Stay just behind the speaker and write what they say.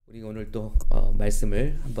우리 오늘 또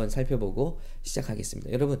말씀을 한번 살펴보고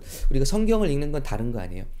시작하겠습니다. 여러분, 우리가 성경을 읽는 건 다른 거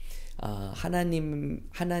아니에요.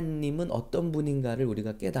 하나님은 어떤 분인가를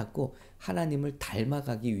우리가 깨닫고 하나님을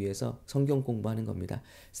닮아가기 위해서 성경 공부하는 겁니다.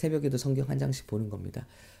 새벽에도 성경 한 장씩 보는 겁니다.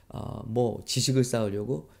 뭐 지식을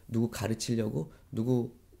쌓으려고, 누구 가르치려고,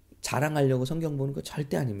 누구 자랑하려고 성경 보는 거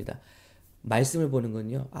절대 아닙니다. 말씀을 보는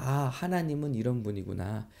건요. 하나님은 이런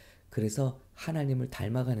분이구나. 그래서 하나님을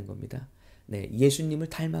닮아가는 겁니다. 네, 예수님을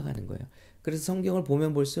닮아가는 거예요. 그래서 성경을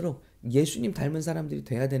보면 볼수록 예수님 닮은 사람들이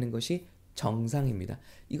돼야 되는 것이 정상입니다.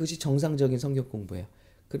 이것이 정상적인 성경 공부예요.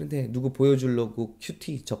 그런데 누구 보여주려고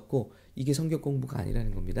큐티 적고 이게 성경 공부가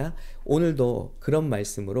아니라는 겁니다. 오늘도 그런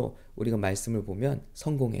말씀으로 우리가 말씀을 보면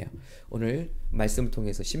성공해요. 오늘 말씀을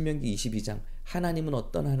통해서 신명기 22장 하나님은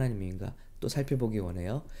어떤 하나님인가 또 살펴보기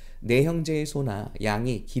원해요. 내 형제의 소나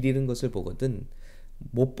양이 길 잃은 것을 보거든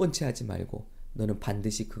못 본 채 하지 말고 너는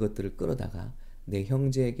반드시 그것들을 끌어다가 내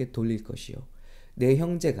형제에게 돌릴 것이요. 내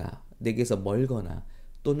형제가 내게서 멀거나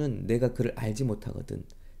또는 내가 그를 알지 못하거든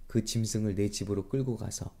그 짐승을 내 집으로 끌고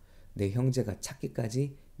가서 내 형제가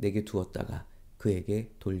찾기까지 내게 두었다가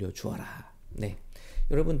그에게 돌려주어라. 네,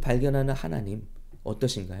 여러분 발견하는 하나님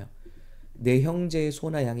어떠신가요? 내 형제의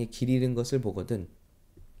소나 양이 길 잃은 것을 보거든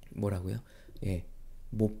뭐라고요?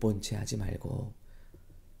 못 본 채 하지 말고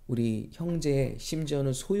우리 형제의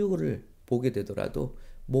심지어는 소유를 보게 되더라도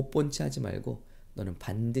못 본 채 하지 말고 너는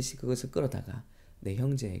반드시 그것을 끌어다가 내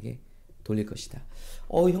형제에게 돌릴 것이다.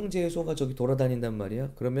 형제의 소가 저기 돌아다닌단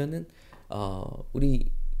말이야. 그러면은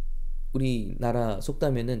우리나라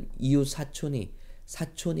속담에는 이웃 사촌이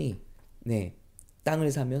네 땅을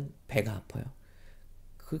사면 배가 아파요.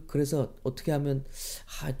 그래서 어떻게 하면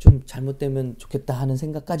좀 잘못되면 좋겠다 하는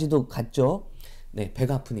생각까지도 갔죠. 네,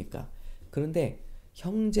 배가 아프니까. 그런데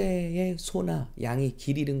형제의 소나 양이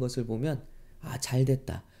길 잃은 것을 보면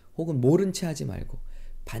잘됐다 혹은 모른 채 하지 말고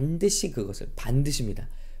반드시입니다.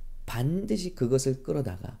 반드시 그것을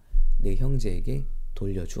끌어다가 내 형제에게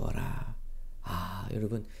돌려주어라.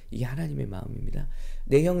 여러분 이게 하나님의 마음입니다.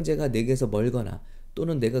 내 형제가 내게서 멀거나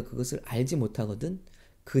또는 내가 그것을 알지 못하거든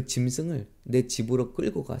그 짐승을 내 집으로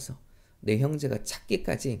끌고 가서 내 형제가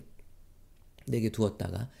찾기까지 내게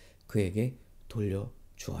두었다가 그에게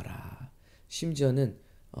돌려주어라. 심지어는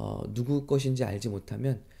누구 것인지 알지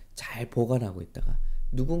못하면 잘 보관하고 있다가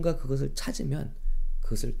누군가 그것을 찾으면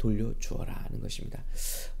그것을 돌려주어라 하는 것입니다.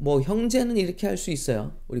 뭐 형제는 이렇게 할 수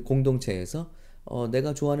있어요. 우리 공동체에서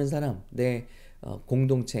내가 좋아하는 사람, 내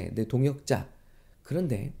공동체, 내 동역자.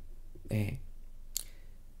 그런데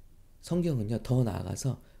성경은요 더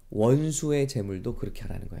나아가서 원수의 재물도 그렇게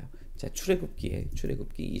하라는 거예요. 자, 출애굽기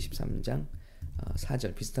 23장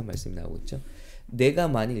 4절 비슷한 말씀이 나오고 있죠. 내가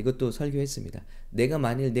만일 이것도 설교했습니다. 내가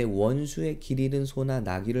만일 내 원수의 길 잃은 소나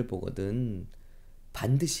나귀를 보거든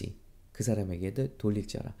반드시 그 사람에게도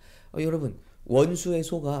돌릴지어라. 여러분 원수의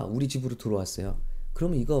소가 우리 집으로 들어왔어요.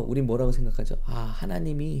 그러면 이거 우리 뭐라고 생각하죠?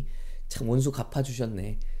 하나님이 참 원수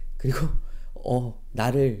갚아주셨네. 그리고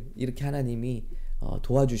나를 이렇게 하나님이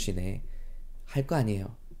도와주시네 할 거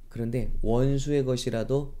아니에요. 그런데 원수의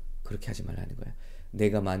것이라도 그렇게 하지 말라는 거야.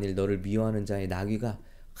 내가 만일 너를 미워하는 자의 나귀가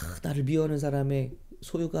나를 미워하는 사람의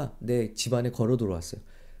소유가 내 집안에 걸어 들어왔어요.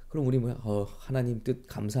 그럼 우리 하나님 뜻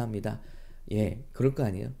감사합니다. 그럴 거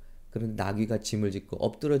아니에요. 그런데 나귀가 짐을 짓고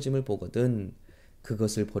엎드러짐을 보거든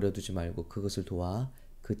그것을 버려두지 말고 그것을 도와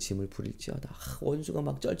그 짐을 부릴지어다. 원수가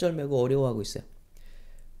막 쩔쩔매고 어려워하고 있어요.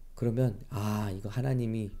 그러면 이거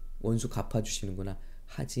하나님이 원수 갚아주시는구나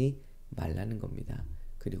하지 말라는 겁니다.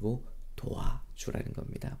 그리고 도와주라는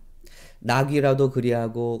겁니다. 낙이라도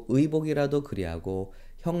그리하고 의복이라도 그리하고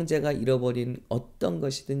형제가 잃어버린 어떤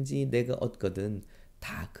것이든지 내가 얻거든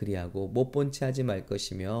다 그리하고 못 본 채 하지 말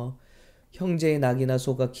것이며 형제의 낙이나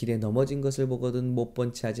소가 길에 넘어진 것을 보거든 못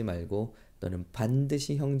본 채 하지 말고 너는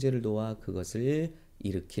반드시 형제를 도와 그것을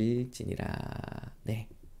일으킬지니라. 네,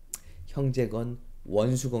 형제건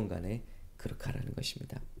원수건 간에 그렇게 하라는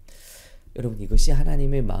것입니다. 여러분 이것이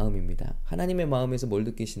하나님의 마음입니다. 하나님의 마음에서 뭘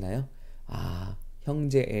느끼시나요?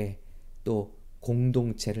 형제의 또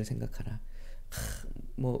공동체를 생각하라.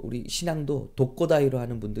 우리 신앙도 독고다이로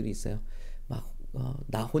하는 분들이 있어요.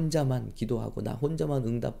 나 혼자만 기도하고 나 혼자만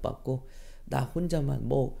응답받고 나 혼자만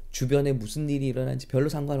주변에 무슨 일이 일어난지 별로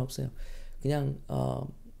상관없어요. 그냥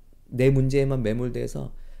내 문제에만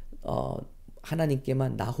매몰돼서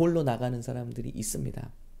하나님께만 나 홀로 나가는 사람들이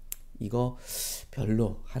있습니다. 이거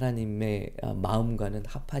별로 하나님의 마음과는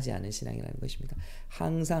합하지 않은 신앙이라는 것입니다.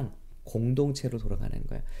 항상 공동체로 돌아가는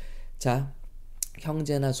거예요. 자,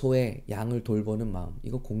 형제나 소의 양을 돌보는 마음,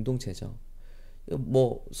 이거 공동체죠.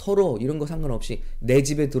 서로 이런 거 상관없이 내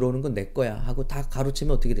집에 들어오는 건 내 거야 하고 다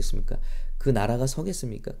가로채면 어떻게 됐습니까? 그 나라가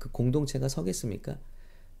서겠습니까? 그 공동체가 서겠습니까?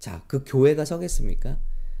 자, 그 교회가 서겠습니까?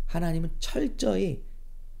 하나님은 철저히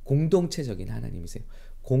공동체적인 하나님이세요.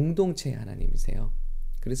 공동체의 하나님이세요.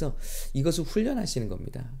 그래서 이것을 훈련하시는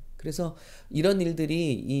겁니다. 그래서 이런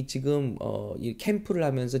일들이 이 지금 이 캠프를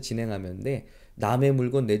하면서 진행하면데 남의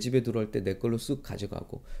물건 내 집에 들어올 때 내 걸로 쑥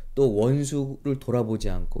가져가고 또 원수를 돌아보지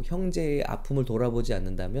않고 형제의 아픔을 돌아보지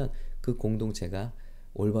않는다면 그 공동체가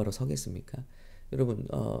올바로 서겠습니까? 여러분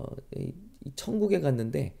이 천국에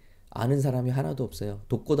갔는데 아는 사람이 하나도 없어요.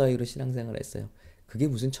 독고다이로 신앙생활을 했어요. 그게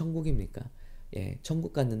무슨 천국입니까? 예,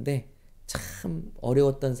 천국 갔는데 참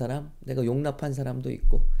어려웠던 사람, 내가 용납한 사람도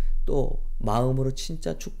있고 또 마음으로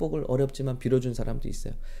진짜 축복을 어렵지만 빌어준 사람도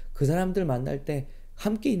있어요. 그 사람들 만날 때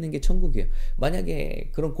함께 있는 게 천국이에요.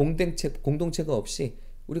 만약에 그런 공동체가 없이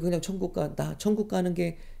우리 그냥 나 천국 가는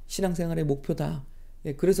게 신앙생활의 목표다.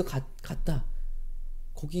 예, 그래서 갔다.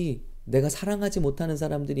 거기 내가 사랑하지 못하는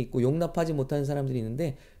사람들이 있고 용납하지 못하는 사람들이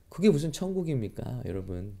있는데 그게 무슨 천국입니까,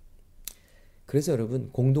 여러분? 그래서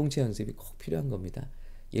여러분 공동체 연습이 꼭 필요한 겁니다.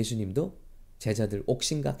 예수님도 제자들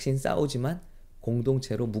옥신각신 싸우지만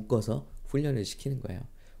공동체로 묶어서 훈련을 시키는 거예요.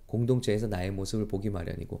 공동체에서 나의 모습을 보기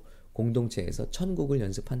마련이고 공동체에서 천국을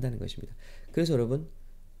연습한다는 것입니다. 그래서 여러분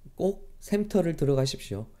꼭 샘터를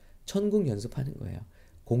들어가십시오. 천국 연습하는 거예요.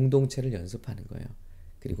 공동체를 연습하는 거예요.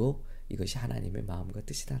 그리고 이것이 하나님의 마음과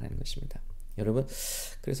뜻이다라는 것입니다. 여러분,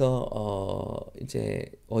 그래서 이제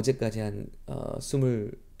어제까지 한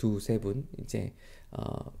 22~23분 이제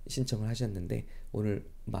신청을 하셨는데 오늘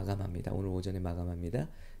마감합니다. 오늘 오전에 마감합니다.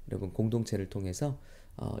 여러분 공동체를 통해서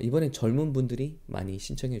이번엔 젊은 분들이 많이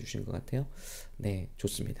신청해 주신 것 같아요. 네,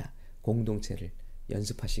 좋습니다. 공동체를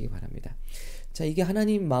연습하시기 바랍니다. 자, 이게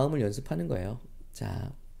하나님 마음을 연습하는 거예요.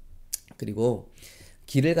 자, 그리고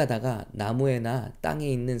길을 가다가 나무에나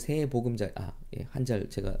땅에 있는 새의 보금자리 예, 한 절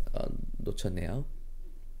제가 놓쳤네요.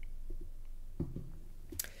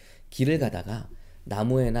 길을 가다가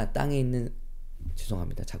나무에나 땅에 있는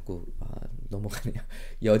죄송합니다. 자꾸 넘어가네요.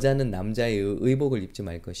 여자는 남자의 의복을 입지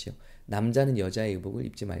말 것이요 남자는 여자의 의복을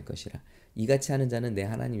입지 말 것이라. 이같이 하는 자는 내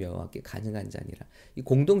하나님 여호와께 가증한 자니라. 이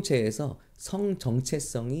공동체에서 성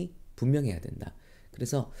정체성이 분명해야 된다.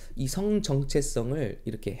 그래서 이 성 정체성을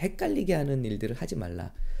이렇게 헷갈리게 하는 일들을 하지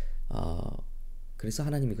말라. 그래서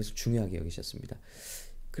하나님이 이것을 중요하게 여기셨습니다.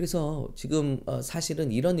 그래서 지금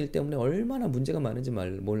사실은 이런 일 때문에 얼마나 문제가 많은지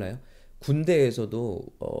몰라요. 군대에서도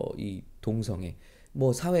이 동성애,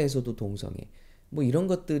 뭐 사회에서도 동성애, 뭐 이런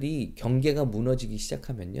것들이 경계가 무너지기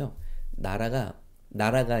시작하면요,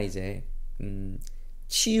 나라가 이제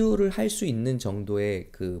치유를 할 수 있는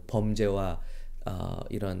정도의 그 범죄와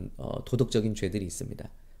이런 도덕적인 죄들이 있습니다.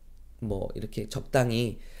 뭐 이렇게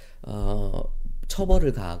적당히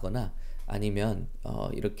처벌을 가하거나 아니면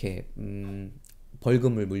이렇게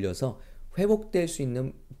벌금을 물려서 회복될 수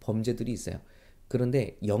있는 범죄들이 있어요.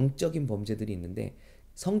 그런데 영적인 범죄들이 있는데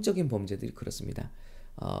성적인 범죄들이 그렇습니다.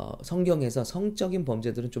 성경에서 성적인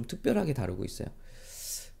범죄들은 좀 특별하게 다루고 있어요.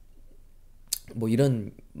 뭐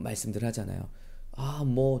이런 말씀들 하잖아요.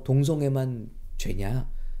 뭐 동성애만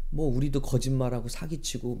죄냐? 뭐 우리도 거짓말하고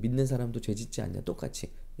사기치고 믿는 사람도 죄 짓지 않냐?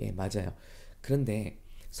 똑같이. 예, 맞아요. 그런데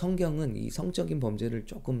성경은 이 성적인 범죄를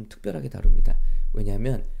조금 특별하게 다룹니다.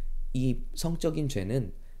 왜냐하면 이 성적인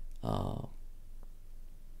죄는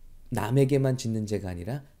남에게만 짓는 죄가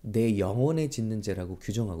아니라 내 영혼에 짓는 죄라고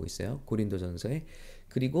규정하고 있어요. 고린도전서에.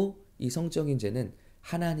 그리고 이 성적인 죄는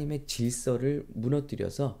하나님의 질서를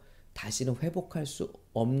무너뜨려서 다시는 회복할 수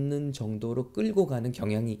없는 정도로 끌고 가는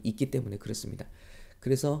경향이 있기 때문에 그렇습니다.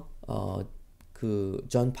 그래서 그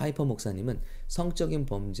존 파이퍼 목사님은 성적인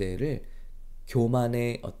범죄를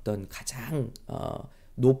교만의 어떤 가장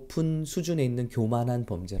높은 수준에 있는 교만한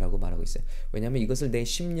범죄라고 말하고 있어요. 왜냐하면 이것을 내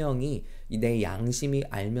심령이, 내 양심이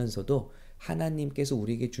알면서도 하나님께서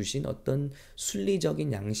우리에게 주신 어떤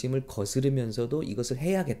순리적인 양심을 거스르면서도 이것을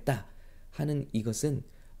해야겠다 하는, 이것은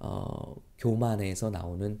교만에서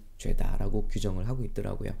나오는 죄다라고 규정을 하고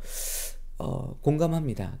있더라고요.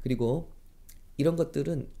 공감합니다. 그리고 이런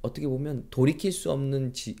것들은 어떻게 보면 돌이킬 수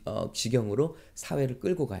없는 지경으로 사회를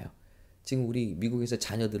끌고 가요. 지금 우리 미국에서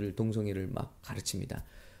자녀들을 동성애를 막 가르칩니다.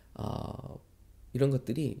 이런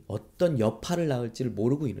것들이 어떤 여파를 낳을지를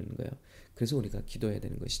모르고 있는 거예요. 그래서 우리가 기도해야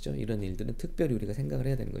되는 것이죠. 이런 일들은 특별히 우리가 생각을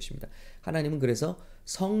해야 되는 것입니다. 하나님은 그래서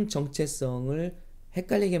성 정체성을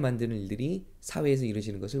헷갈리게 만드는 일들이 사회에서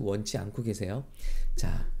이루어지는 것을 원치 않고 계세요.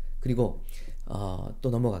 자, 그리고 또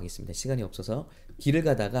넘어가겠습니다. 시간이 없어서. 길을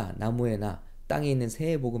가다가 나무에나 땅에 있는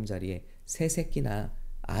새의 보금자리에 새 새끼나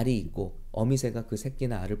알이 있고 어미새가 그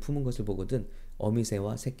새끼나 알을 품은 것을 보거든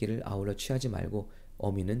어미새와 새끼를 아울러 취하지 말고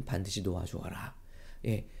어미는 반드시 놓아주어라.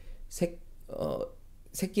 예,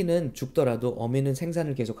 새끼는 죽더라도 어미는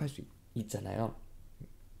생산을 계속할 수 있잖아요.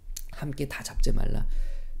 함께 다 잡지 말라.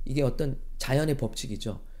 이게 어떤 자연의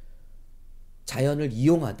법칙이죠. 자연을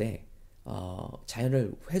이용하되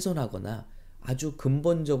자연을 훼손하거나 아주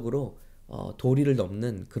근본적으로 도리를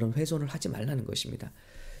넘는 그런 훼손을 하지 말라는 것입니다.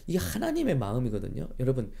 이게 하나님의 마음이거든요.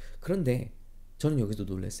 여러분, 그런데 저는 여기서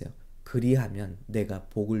놀랐어요. 그리하면 내가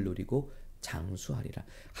복을 누리고 장수하리라.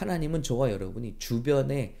 하나님은 저와 여러분이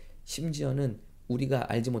주변에, 심지어는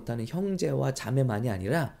우리가 알지 못하는 형제와 자매만이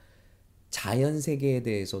아니라 자연 세계에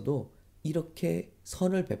대해서도 이렇게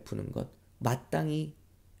선을 베푸는 것, 마땅히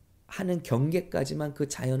하는 경계까지만 그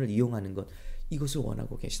자연을 이용하는 것, 이것을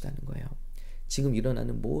원하고 계시다는 거예요. 지금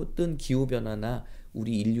일어나는 모든 기후변화나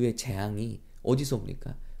우리 인류의 재앙이 어디서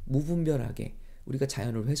옵니까? 무분별하게 우리가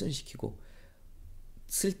자연을 훼손시키고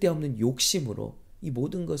쓸데없는 욕심으로 이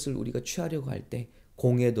모든 것을 우리가 취하려고 할 때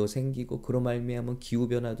공해도 생기고, 그로 말미암은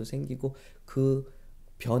기후변화도 생기고, 그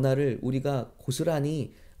변화를 우리가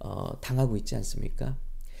고스란히 당하고 있지 않습니까?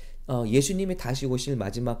 예수님이 다시 오실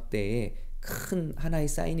마지막 때에 큰 하나의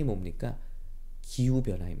사인이 뭡니까?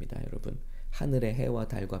 기후변화입니다, 여러분. 하늘의 해와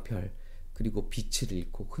달과 별, 그리고 빛을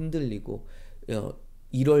잃고 흔들리고,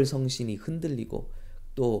 일월 성신이 흔들리고,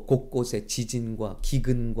 또 곳곳에 지진과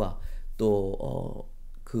기근과 또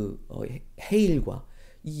해일과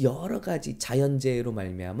이 여러 가지 자연재해로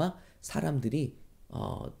말미암아 사람들이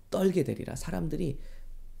떨게 되리라. 사람들이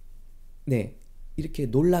이렇게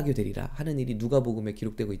놀라게 되리라 하는 일이 누가복음에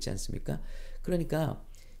기록되고 있지 않습니까? 그러니까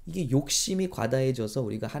이게 욕심이 과다해져서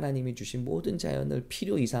우리가 하나님이 주신 모든 자연을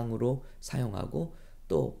필요 이상으로 사용하고,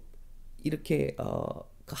 또 이렇게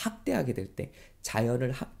학대하게 될 때,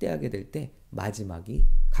 자연을 학대하게 될 때 마지막이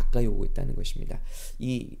가까이 오고 있다는 것입니다.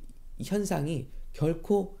 이 현상이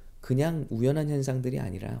결코 그냥 우연한 현상들이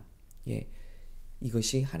아니라,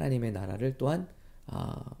 이것이 하나님의 나라를 또한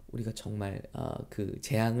우리가 정말 그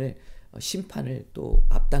재앙을, 심판을 또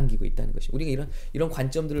앞당기고 있다는 것이, 우리가 이런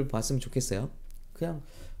관점들을 봤으면 좋겠어요. 그냥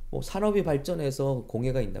뭐 산업이 발전해서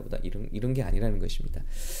공해가 있나 보다, 이런 게 아니라는 것입니다.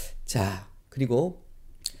 자, 그리고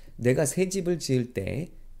내가 새 집을 지을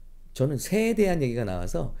때, 저는 새에 대한 얘기가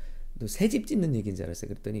나와서 또 새 집 짓는 얘기인 줄 알았어요.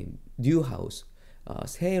 그랬더니 뉴 하우스,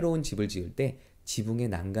 새로운 집을 지을 때 지붕에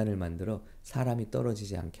난간을 만들어 사람이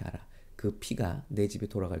떨어지지 않게 하라. 그 피가 내 집에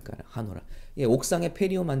돌아갈까 하노라. 옥상에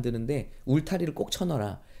페리오 만드는데 울타리를 꼭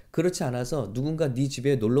쳐넣어라. 그렇지 않아서 누군가 네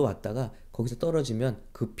집에 놀러 왔다가 거기서 떨어지면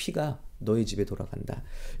그 피가 너의 집에 돌아간다.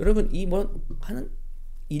 여러분, 하는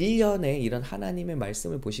일련의 이런 하나님의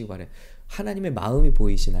말씀을 보시기 바라요. 하나님의 마음이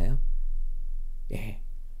보이시나요?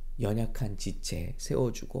 연약한 지체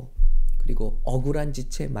세워주고, 그리고 억울한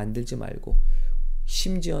지체 만들지 말고,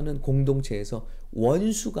 심지어는 공동체에서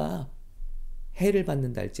원수가 해를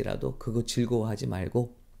받는다 할지라도 그거 즐거워하지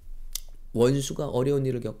말고, 원수가 어려운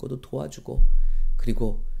일을 겪어도 도와주고,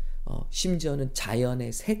 그리고 심지어는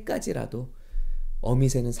자연의 새까지라도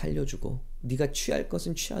어미새는 살려주고, 네가 취할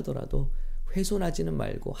것은 취하더라도 훼손하지는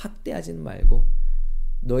말고 학대하지는 말고,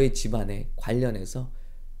 너의 집안에 관련해서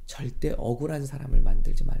절대 억울한 사람을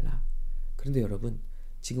만들지 말라. 그런데 여러분,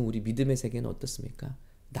 지금 우리 믿음의 세계는 어떻습니까?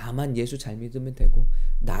 나만 예수 잘 믿으면 되고,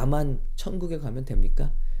 나만 천국에 가면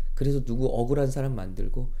됩니까? 그래서 누구 억울한 사람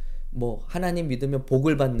만들고, 뭐 하나님 믿으면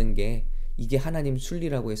복을 받는 게 이게 하나님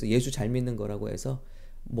순리라고 해서, 예수 잘 믿는 거라고 해서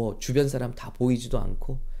뭐 주변 사람 다 보이지도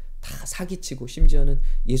않고 다 사기치고, 심지어는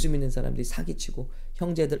예수 믿는 사람들이 사기치고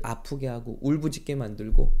형제들 아프게 하고 울부짖게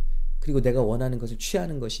만들고, 그리고 내가 원하는 것을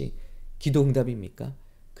취하는 것이 기도응답입니까?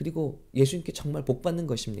 그리고 예수님께 정말 복받는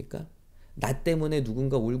것입니까? 나 때문에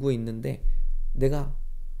누군가 울고 있는데 내가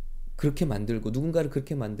그렇게 만들고, 누군가를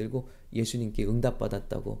그렇게 만들고 예수님께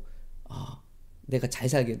응답받았다고, 내가 잘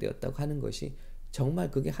살게 되었다고 하는 것이 정말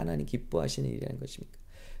그게 하나님 기뻐하시는 일이라는 것입니까?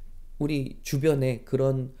 우리 주변에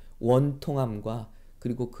그런 원통함과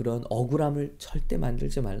그리고 그런 억울함을 절대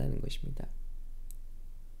만들지 말라는 것입니다.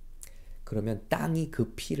 그러면 땅이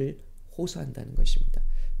그 피를 호소한다는 것입니다.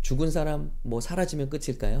 죽은 사람 사라지면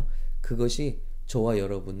끝일까요? 그것이 저와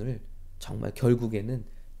여러분을 정말 결국에는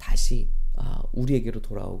다시 우리에게로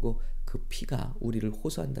돌아오고 그 피가 우리를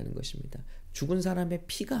호소한다는 것입니다. 죽은 사람의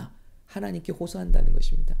피가 하나님께 호소한다는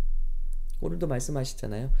것입니다. 오늘도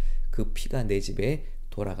말씀하시잖아요. 그 피가 내 집에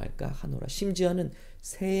돌아갈까 하노라. 심지어는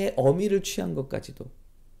새의 어미를 취한 것까지도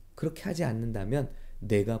그렇게 하지 않는다면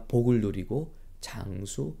내가 복을 누리고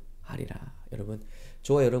장수하리라. 여러분,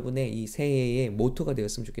 저와 여러분의 이 새해의 모토가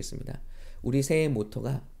되었으면 좋겠습니다. 우리 새해의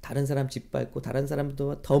모토가 다른 사람 짓밟고 다른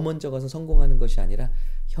사람보다 더 먼저 가서 성공하는 것이 아니라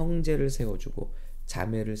형제를 세워주고,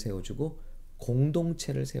 자매를 세워주고,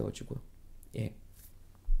 공동체를 세워주고.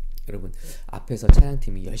 여러분, 앞에서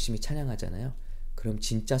찬양팀이 열심히 찬양하잖아요. 그럼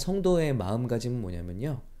진짜 성도의 마음가짐은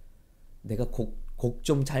뭐냐면요, 내가 곡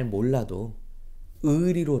좀 잘 몰라도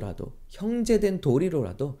의리로라도, 형제된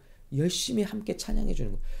도리로라도 열심히 함께 찬양해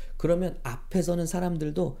주는 거예요. 그러면 앞에 서는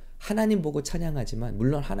사람들도 하나님 보고 찬양하지만,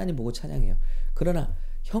 물론 하나님 보고 찬양해요. 그러나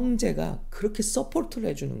형제가 그렇게 서포트를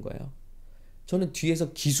해주는 거예요. 저는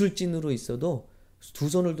뒤에서 기술진으로 있어도 두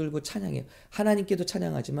손을 들고 찬양해요. 하나님께도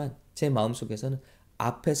찬양하지만 제 마음속에서는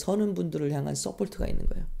앞에 서는 분들을 향한 서포트가 있는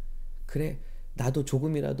거예요. 그래, 나도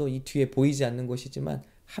조금이라도 이 뒤에 보이지 않는 것이지만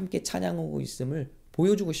함께 찬양하고 있음을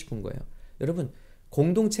보여주고 싶은 거예요. 여러분,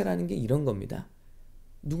 공동체라는 게 이런 겁니다.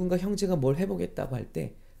 누군가 형제가 뭘 해보겠다고 할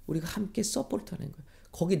때 우리가 함께 서포트하는 거예요.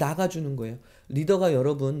 거기 나가주는 거예요. 리더가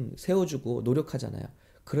여러분 세워주고 노력하잖아요.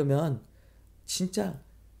 그러면 진짜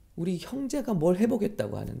우리 형제가 뭘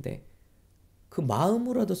해보겠다고 하는데 그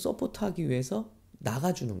마음으로라도 서포트하기 위해서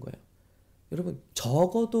나가주는 거예요. 여러분,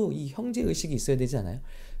 적어도 이 형제 의식이 있어야 되지 않아요?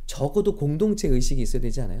 적어도 공동체 의식이 있어야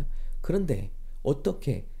되지 않아요? 그런데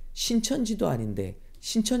어떻게 신천지도 아닌데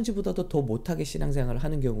신천지보다도 더 못하게 신앙생활을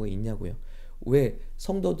하는 경우가 있냐고요. 왜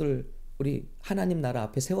성도들 우리 하나님 나라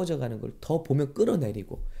앞에 세워져 가는 걸 더 보면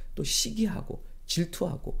끌어내리고 또 시기하고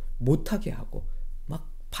질투하고 못하게 하고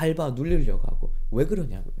막 밟아 누르려고 하고, 왜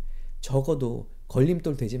그러냐고요. 적어도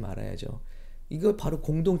걸림돌 되지 말아야죠. 이거 바로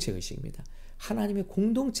공동체 의식입니다. 하나님의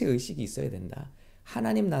공동체 의식이 있어야 된다.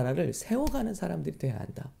 하나님 나라를 세워가는 사람들이 돼야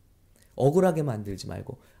한다. 억울하게 만들지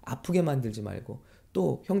말고, 아프게 만들지 말고,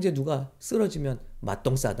 또 형제 누가 쓰러지면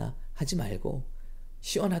맞똥 싸다 하지 말고,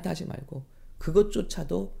 시원하다 하지 말고,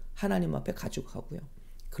 그것조차도 하나님 앞에 가지고 가고요.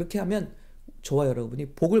 그렇게 하면 저와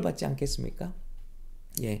여러분이 복을 받지 않겠습니까?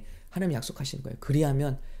 예, 하나님 약속하신 거예요.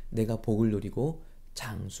 그리하면 내가 복을 누리고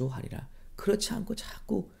장수하리라. 그렇지 않고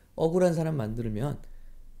자꾸 억울한 사람 만들면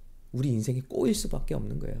우리 인생이 꼬일 수밖에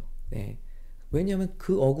없는 거예요. 네. 왜냐하면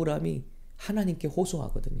그 억울함이 하나님께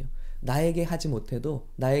호소하거든요. 나에게 하지 못해도,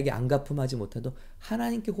 나에게 안 갚음하지 못해도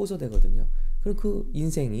하나님께 호소되거든요. 그럼 그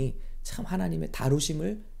인생이 참 하나님의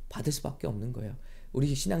다루심을 받을 수밖에 없는 거예요.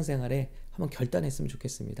 우리 신앙생활에 한번 결단했으면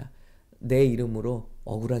좋겠습니다. 내 이름으로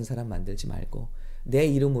억울한 사람 만들지 말고, 내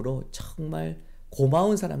이름으로 정말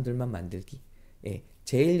고마운 사람들만 만들기. 예,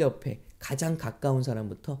 제일 옆에 가장 가까운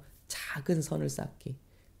사람부터 작은 선을 쌓기.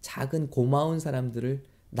 작은 고마운 사람들을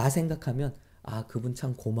나 생각하면 아, 그분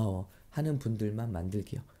참 고마워 하는 분들만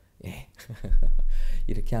만들기요. 예.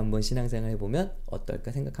 이렇게 한번 신앙생활 해보면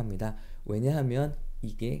어떨까 생각합니다. 왜냐하면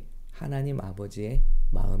이게 하나님 아버지의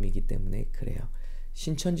마음이기 때문에 그래요.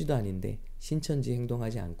 신천지도 아닌데 신천지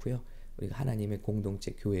행동하지 않고요. 우리가 하나님의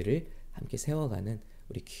공동체 교회를 함께 세워가는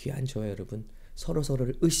우리 귀한 저와 여러분,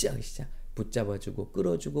 서로서로를 으쌰으쌰 붙잡아주고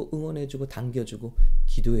끌어주고 응원해주고 당겨주고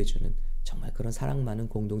기도해주는 정말 그런 사랑 많은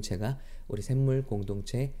공동체가 우리 샘물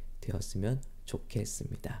공동체 되었으면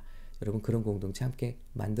좋겠습니다. 여러분, 그런 공동체 함께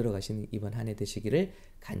만들어 가시는 이번 한 해 되시기를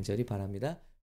간절히 바랍니다.